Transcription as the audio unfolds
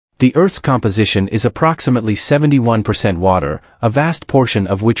The Earth's composition is approximately 71% water, a vast portion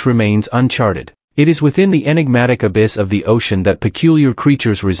of which remains uncharted. It is within the enigmatic abyss of the ocean that peculiar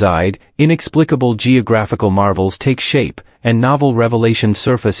creatures reside, inexplicable geographical marvels take shape, and novel revelations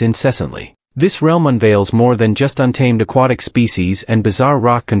surface incessantly. This realm unveils more than just untamed aquatic species and bizarre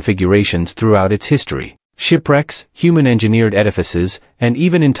rock configurations throughout its history. Shipwrecks, human-engineered edifices, and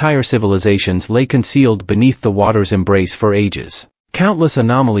even entire civilizations lay concealed beneath the water's embrace for ages. Countless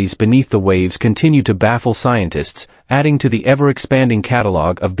anomalies beneath the waves continue to baffle scientists, adding to the ever-expanding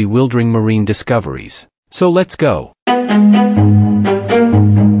catalog of bewildering marine discoveries. So let's go.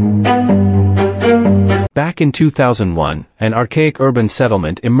 Back in 2001, an archaic urban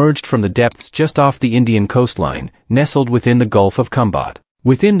settlement emerged from the depths just off the Indian coastline, nestled within the Gulf of Khambhat.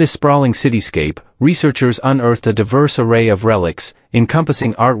 Within this sprawling cityscape, researchers unearthed a diverse array of relics,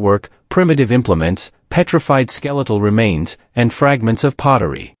 encompassing artwork, primitive implements, petrified skeletal remains, and fragments of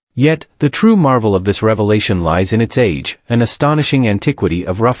pottery. Yet, the true marvel of this revelation lies in its age, an astonishing antiquity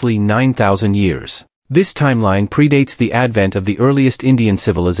of roughly 9,000 years. This timeline predates the advent of the earliest Indian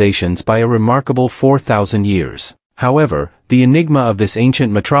civilizations by a remarkable 4,000 years. However, the enigma of this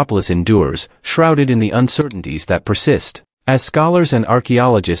ancient metropolis endures, shrouded in the uncertainties that persist. As scholars and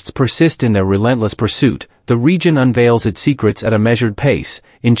archaeologists persist in their relentless pursuit, the region unveils its secrets at a measured pace,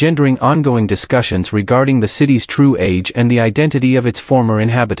 engendering ongoing discussions regarding the city's true age and the identity of its former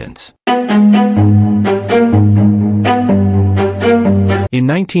inhabitants. In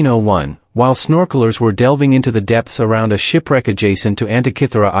 1901, while snorkelers were delving into the depths around a shipwreck adjacent to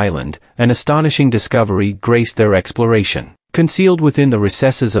Antikythera Island, an astonishing discovery graced their exploration. Concealed within the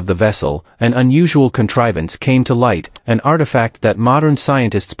recesses of the vessel, an unusual contrivance came to light, an artifact that modern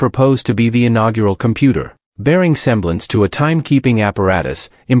scientists propose to be the inaugural computer. Bearing semblance to a timekeeping apparatus,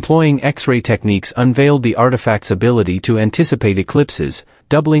 employing X-ray techniques unveiled the artifact's ability to anticipate eclipses,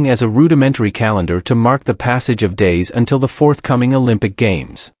 doubling as a rudimentary calendar to mark the passage of days until the forthcoming Olympic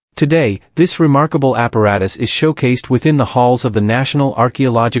Games. Today, this remarkable apparatus is showcased within the halls of the National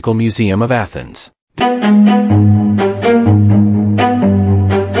Archaeological Museum of Athens.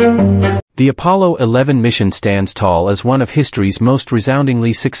 The Apollo 11 mission stands tall as one of history's most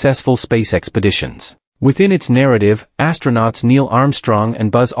resoundingly successful space expeditions. Within its narrative, astronauts Neil Armstrong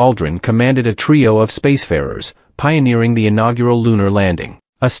and Buzz Aldrin commanded a trio of spacefarers, pioneering the inaugural lunar landing.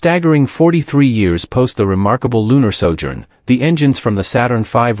 A staggering 43 years post the remarkable lunar sojourn, the engines from the Saturn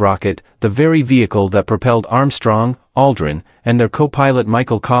V rocket, the very vehicle that propelled Armstrong, Aldrin, and their co-pilot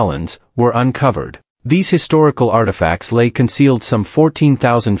Michael Collins, were uncovered. These historical artifacts lay concealed some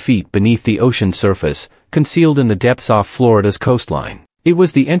 14,000 feet beneath the ocean surface, concealed in the depths off Florida's coastline. It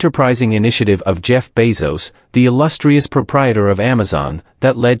was the enterprising initiative of Jeff Bezos, the illustrious proprietor of Amazon,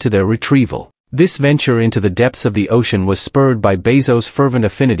 that led to their retrieval. This venture into the depths of the ocean was spurred by Bezos' fervent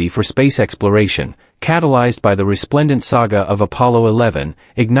affinity for space exploration, catalyzed by the resplendent saga of Apollo 11,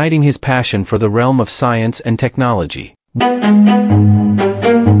 igniting his passion for the realm of science and technology.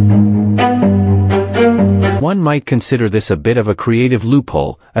 One might consider this a bit of a creative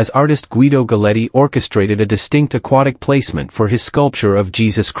loophole, as artist Guido Galletti orchestrated a distinct aquatic placement for his sculpture of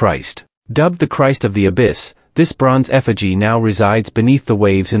Jesus Christ. Dubbed the Christ of the Abyss, this bronze effigy now resides beneath the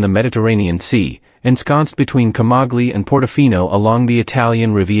waves in the Mediterranean Sea, ensconced between Camogli and Portofino along the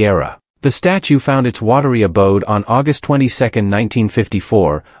Italian Riviera. The statue found its watery abode on August 22,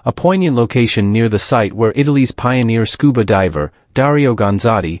 1954, a poignant location near the site where Italy's pioneer scuba diver, Dario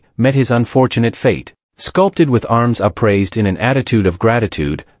Gonzatti, met his unfortunate fate. Sculpted with arms upraised in an attitude of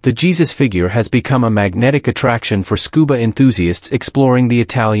gratitude, the Jesus figure has become a magnetic attraction for scuba enthusiasts exploring the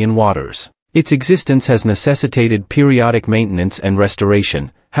Italian waters. Its existence has necessitated periodic maintenance and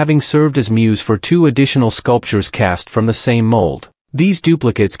restoration, having served as muse for two additional sculptures cast from the same mold. These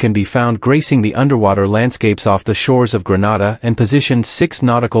duplicates can be found gracing the underwater landscapes off the shores of Grenada and positioned 6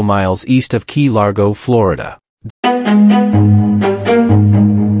 nautical miles east of Key Largo, Florida.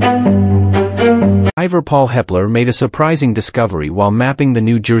 Diver Paul Hepler made a surprising discovery while mapping the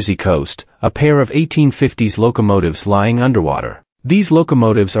New Jersey coast, a pair of 1850s locomotives lying underwater. These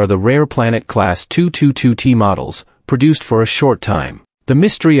locomotives are the rare Planet Class 222T models, produced for a short time. The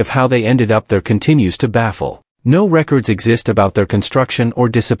mystery of how they ended up there continues to baffle. No records exist about their construction or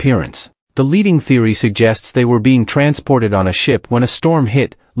disappearance. The leading theory suggests they were being transported on a ship when a storm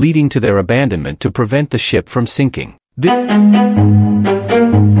hit, leading to their abandonment to prevent the ship from sinking.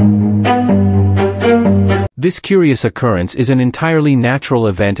 This curious occurrence is an entirely natural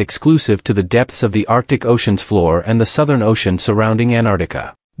event exclusive to the depths of the Arctic Ocean's floor and the Southern Ocean surrounding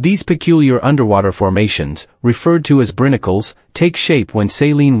Antarctica. These peculiar underwater formations, referred to as brinicles, take shape when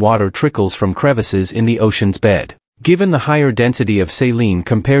saline water trickles from crevices in the ocean's bed. Given the higher density of saline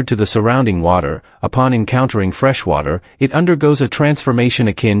compared to the surrounding water, upon encountering freshwater, it undergoes a transformation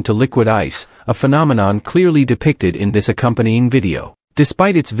akin to liquid ice, a phenomenon clearly depicted in this accompanying video.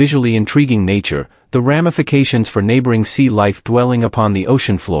 Despite its visually intriguing nature, the ramifications for neighboring sea life dwelling upon the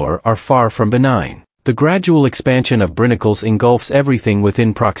ocean floor are far from benign. The gradual expansion of brinicles engulfs everything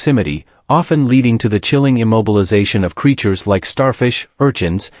within proximity, often leading to the chilling immobilization of creatures like starfish,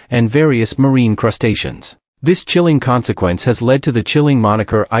 urchins, and various marine crustaceans. This chilling consequence has led to the chilling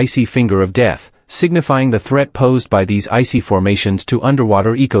moniker Icy Finger of Death, signifying the threat posed by these icy formations to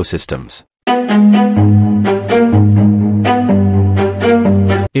underwater ecosystems.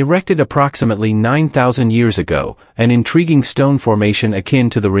 Erected approximately 9,000 years ago, an intriguing stone formation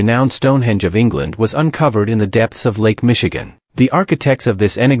akin to the renowned Stonehenge of England was uncovered in the depths of Lake Michigan. The architects of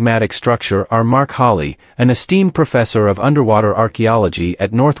this enigmatic structure are Mark Hawley, an esteemed professor of underwater archaeology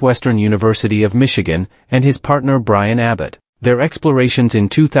at Northwestern University of Michigan, and his partner Brian Abbott. Their explorations in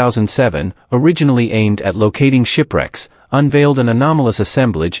 2007, originally aimed at locating shipwrecks, unveiled an anomalous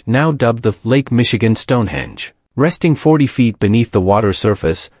assemblage now dubbed the Lake Michigan Stonehenge. Resting 40 feet beneath the water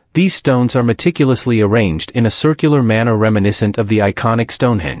surface, these stones are meticulously arranged in a circular manner reminiscent of the iconic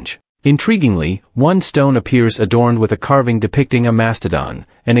Stonehenge. Intriguingly, one stone appears adorned with a carving depicting a mastodon,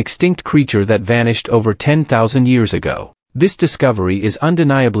 an extinct creature that vanished over 10,000 years ago. This discovery is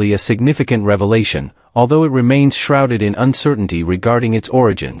undeniably a significant revelation, although it remains shrouded in uncertainty regarding its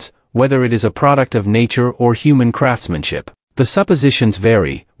origins, whether it is a product of nature or human craftsmanship. The suppositions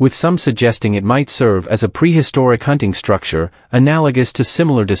vary, with some suggesting it might serve as a prehistoric hunting structure, analogous to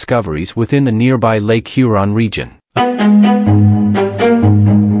similar discoveries within the nearby Lake Huron region.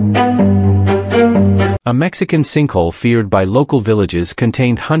 A Mexican sinkhole feared by local villages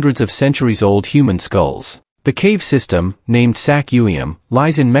contained hundreds of centuries-old human skulls. The cave system, named Sac-Uiam,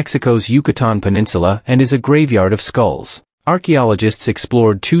 lies in Mexico's Yucatan Peninsula and is a graveyard of skulls. Archaeologists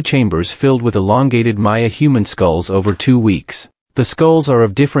explored 2 chambers filled with elongated Maya human skulls over 2 weeks. The skulls are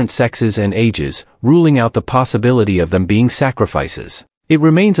of different sexes and ages, ruling out the possibility of them being sacrifices. It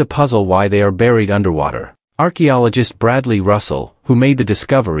remains a puzzle why they are buried underwater. Archaeologist Bradley Russell, who made the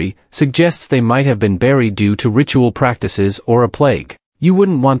discovery, suggests they might have been buried due to ritual practices or a plague. You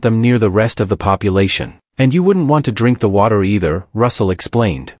wouldn't want them near the rest of the population. And you wouldn't want to drink the water either, Russell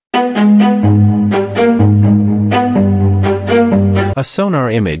explained. A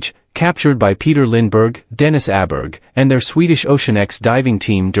sonar image, captured by Peter Lindberg, Dennis Aberg, and their Swedish OceanX diving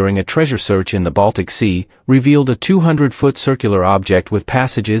team during a treasure search in the Baltic Sea, revealed a 200-foot circular object with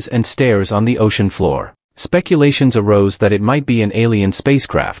passages and stairs on the ocean floor. Speculations arose that it might be an alien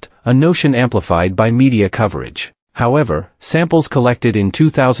spacecraft, a notion amplified by media coverage. However, samples collected in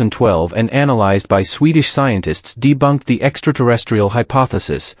 2012 and analyzed by Swedish scientists debunked the extraterrestrial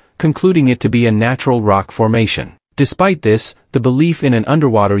hypothesis, concluding it to be a natural rock formation. Despite this, the belief in an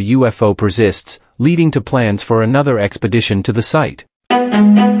underwater UFO persists, leading to plans for another expedition to the site.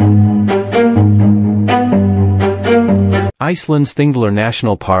 Iceland's Thingvellir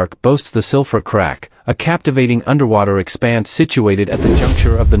National Park boasts the Silfra Crack, a captivating underwater expanse situated at the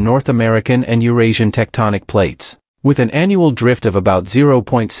juncture of the North American and Eurasian tectonic plates. With an annual drift of about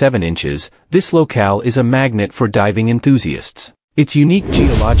 0.7 inches, this locale is a magnet for diving enthusiasts. Its unique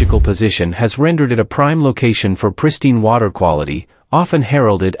geological position has rendered it a prime location for pristine water quality, often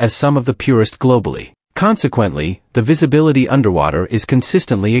heralded as some of the purest globally. Consequently, the visibility underwater is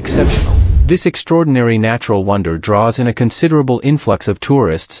consistently exceptional. This extraordinary natural wonder draws in a considerable influx of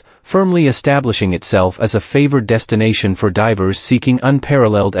tourists, firmly establishing itself as a favored destination for divers seeking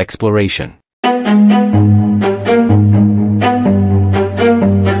unparalleled exploration.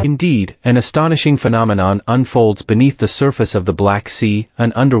 Indeed, an astonishing phenomenon unfolds beneath the surface of the Black Sea,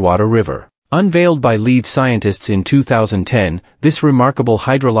 an underwater river. Unveiled by lead scientists in 2010, this remarkable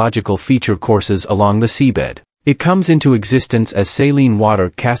hydrological feature courses along the seabed. It comes into existence as saline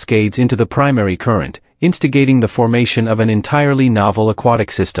water cascades into the primary current, instigating the formation of an entirely novel aquatic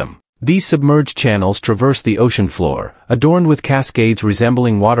system. These submerged channels traverse the ocean floor, adorned with cascades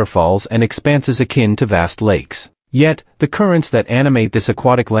resembling waterfalls and expanses akin to vast lakes. Yet, the currents that animate this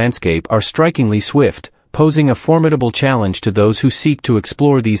aquatic landscape are strikingly swift, posing a formidable challenge to those who seek to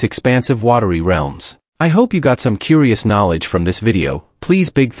explore these expansive watery realms. I hope you got some curious knowledge from this video. Please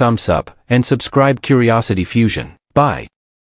big thumbs up, and subscribe Curiosity Fusion. Bye.